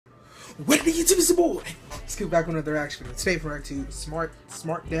What did YouTube is boy? Let's get back on another reaction video. Today for react to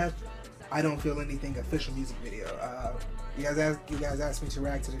smrtdeath. I don't feel anything official music video. You guys asked me to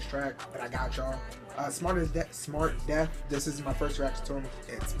react to this track, and I got y'all. smrtdeath. This is my first reaction to him.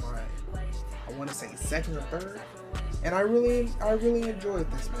 It's my, I want to say, second or third, and I really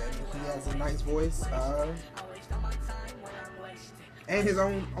enjoyed this, man. He has a nice voice, and his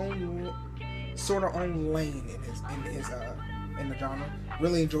own sort of own lane in the genre.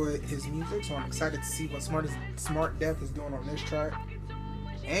 Really enjoyed his music, so I'm excited to see what smrtdeath is doing on this track.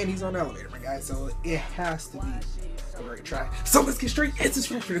 And he's on Elevator, my guy, so it has to be a great track. So let's get straight into this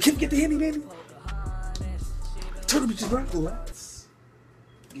video. Can we get the handy dandy? Turn the bitches around. Let's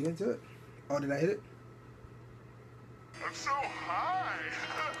get into it. Oh, did I hit it? I'm so high.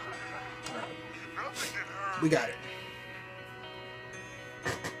 Nothing can hurt. We got it.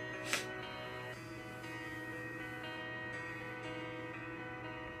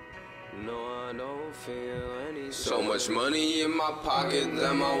 No, I don't feel any. So much money in my pocket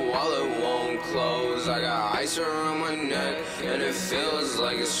that my wallet won't close. I got ice around my neck and it feels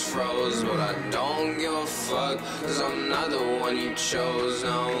like it's froze. But I don't give a fuck, cause I'm not the one you chose.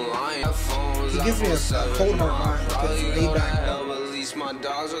 Now I'm lying on phones. He gives me a cold hard vibe. Probably go to hell, but at least my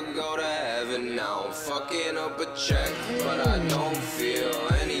dogs will go to heaven. Now I'm fucking up a check, but I don't feel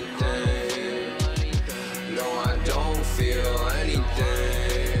anything. No, I don't feel anything.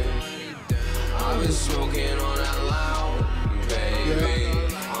 I've been smoking on that loud, baby.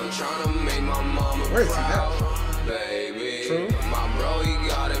 I'm trying to make my mama proud, baby. True. My bro, he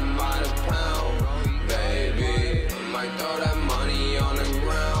got it by the pound, baby. Might throw that money on the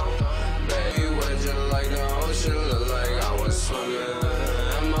ground, baby. Wet you like the ocean, look like I was swimming.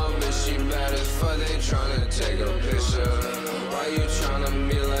 And my bitch, she bad as fuck, they tryna take a picture. Why you tryna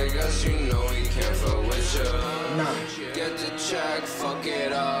be like us, you know we can't fuck with you. Nah. Get the check, fuck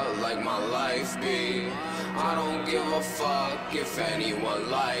it up like my life be. I don't give a fuck if anyone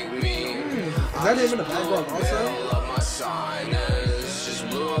like me. Is that him in the background also? Love my sinus. Just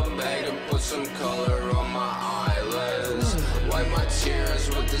blew a bag to put some color on my eyelids. Wipe my tears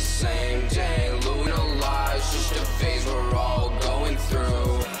with the same dang Louis. No lies, just a phase we're all going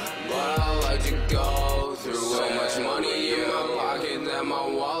through. But I like to go through so much money in my pocket that my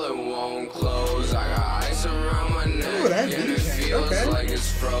wallet won't close. I got ice around my neck. Ooh, that and it feels like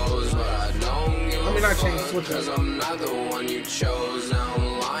it's froze, but I don't give a fuck, cause I'm not the one you chose. Now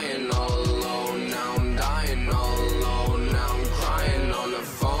I'm lying all alone, now I'm dying all alone. Now I'm crying on the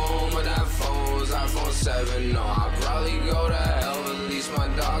phone, but that phone's iPhone 7. No, I'll probably go to hell, but at least my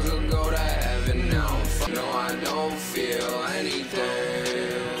dogs will go to heaven. Now no, I don't feel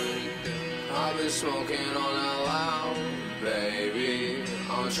anything. I've been smoking on that loud, baby.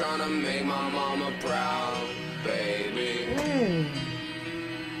 I'm trying to make my mama proud, baby.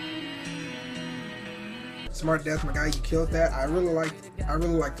 smrtdeath, my guy, you killed that. I really like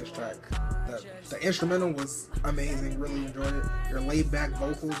this track. The instrumental was amazing. Really enjoyed it. Your laid back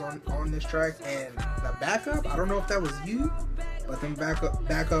vocals on this track, and the backup. I don't know if that was you, but them backup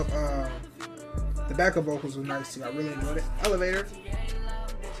the backup vocals were nice too. I really enjoyed it. Elevator.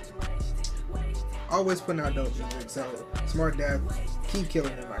 Always putting out dope music, so smrtdeath, keep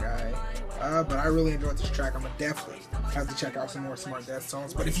killing it, my guy. But I really enjoyed this track. I'm gonna definitely have to check out some more smrtdeath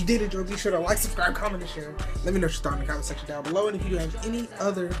songs. But if you did enjoy, be sure to like, subscribe, comment, and share. Let me know what you thought in the comment section down below. And if you have any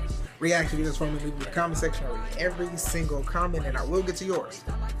other reaction videos for me, leave in the comment section. I read every single comment, and I will get to yours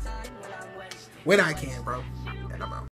when I can, bro. And I'm out.